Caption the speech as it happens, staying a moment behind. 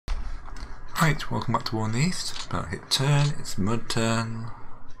Right, welcome back to War in the East. About hit turn, it's mud turn.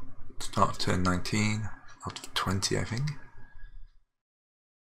 Start of turn 19, out of 20 I think.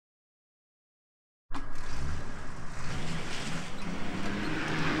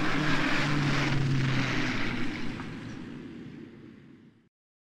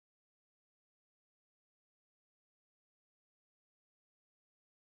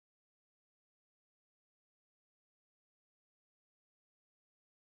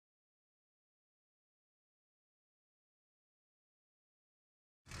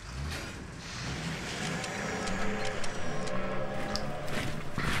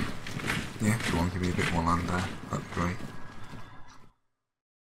 Yeah, if you want to give me a bit more land there, that'd be great.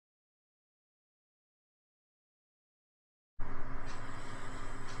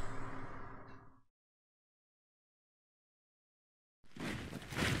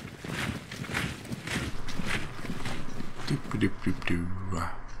 Doop doop doop doo.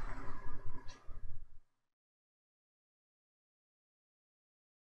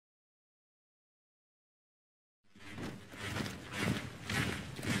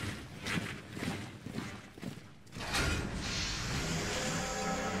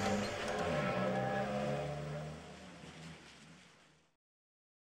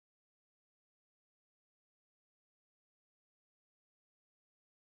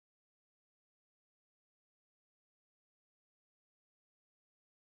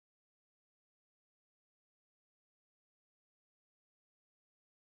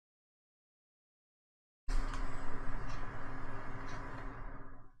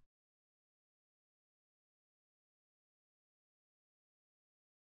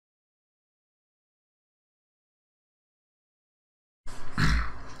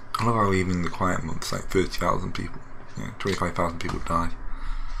 I love how even in the quiet months, like 30,000 people, 25,000 people die.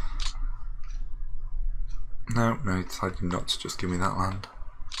 No, he decided not to just give me that land.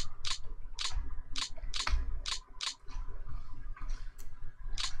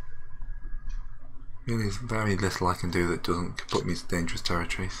 Really, there's very little I can do that doesn't put me into dangerous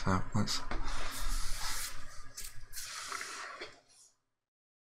territory, so let's...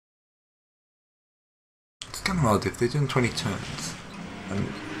 It's kind of odd, if they've done 20 turns, and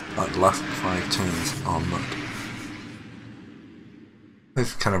like the last 5 turns are mud.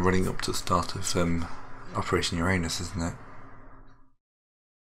 It's kind of running up to the start of Operation Uranus, isn't it?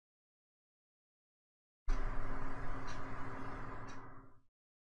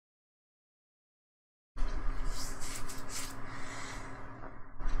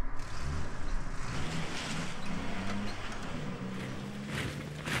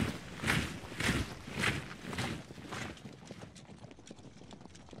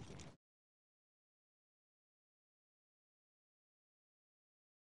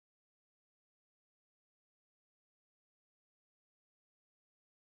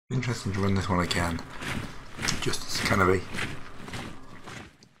 Interesting to run this one again, just as kind of a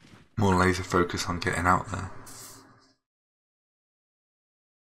more laser focus on getting out there.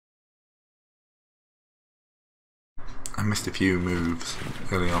 I missed a few moves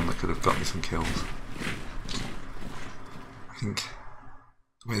early on that could have got me some kills. I think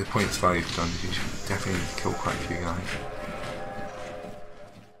the way the points value's done, you should definitely kill quite a few guys.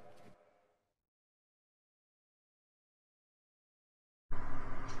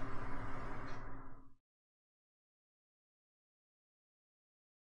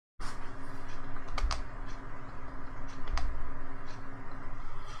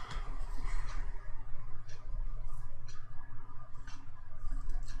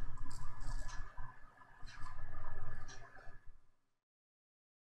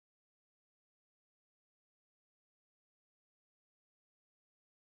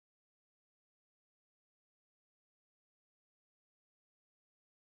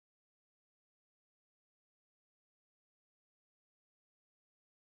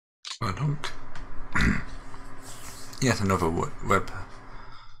 Hunk. Yet another web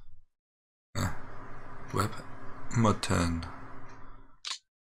mud turn.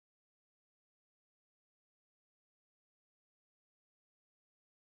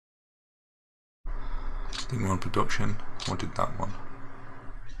 Didn't want production, wanted that one.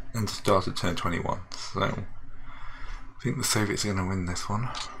 And started turn 21, so I think the Soviets are going to win this one.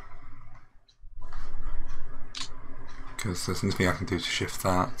 Because there's nothing I can do to shift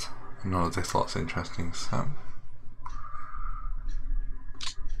that. None of this lot's interesting, so...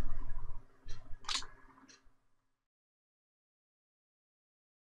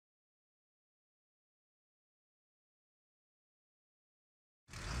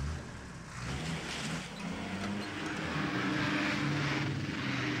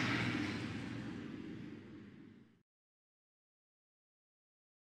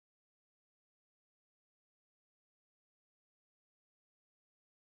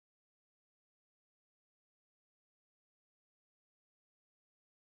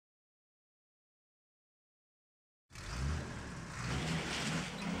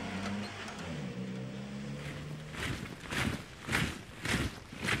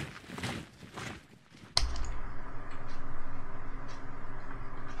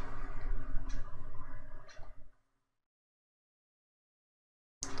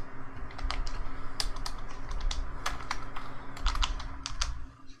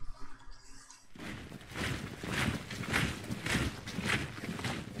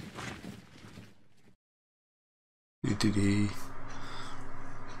 Diddy.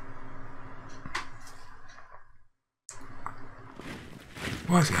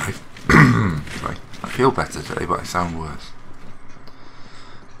 Why is it sorry, I feel better today, but I sound worse.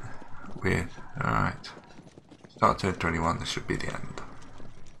 Weird. Alright. Start turn 21, this should be the end.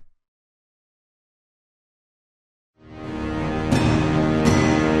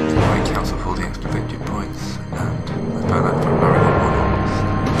 I cancel for the extra victory points, and I found out from Larry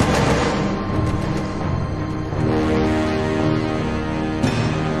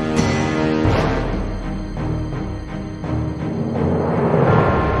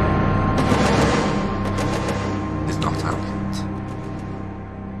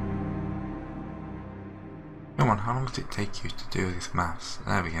on how long does it take you to do this maths?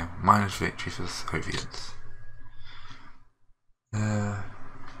 There we go. Minus victory for the Soviets.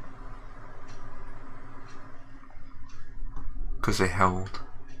 Because they held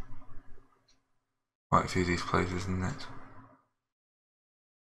quite a few of these places, isn't it?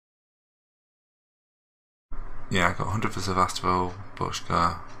 Yeah, I got 100 for Sevastopol,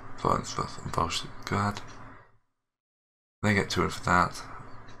 Boshka, Volensville and Volgograd. They get 200 for that.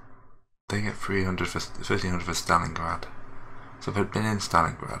 They get 300 for 1300 for Stalingrad. So if I'd been in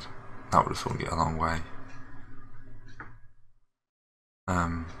Stalingrad, that would have swung it a long way.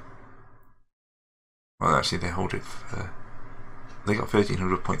 Well, actually, they hold it for. They got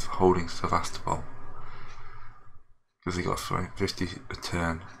 1300 points for holding Sevastopol because they got 50 a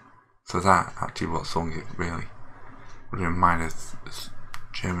turn. So that actually what swung it really would have been minus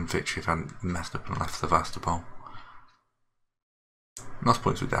German victory if I hadn't messed up and left Sevastopol. Those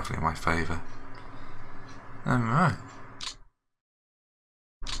points were definitely in my favour. Alright.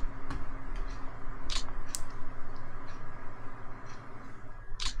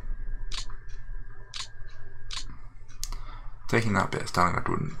 Taking that bit of Stalingrad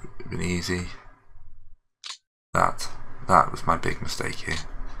wouldn't have been easy. That was my big mistake here.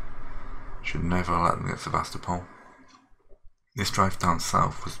 Should never have let them get Sevastopol. This drive down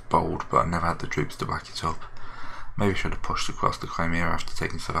south was bold, but I never had the troops to back it up. Maybe I should have pushed across the Crimea after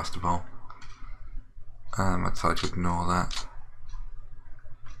taking Sevastopol. I decided to ignore that.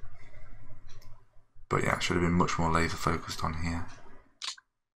 But yeah, I should have been much more laser focused on here.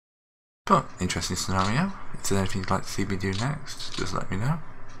 But, interesting scenario. If there's anything you'd like to see me do next, just let me know.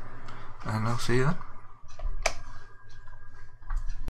 And I'll see you then.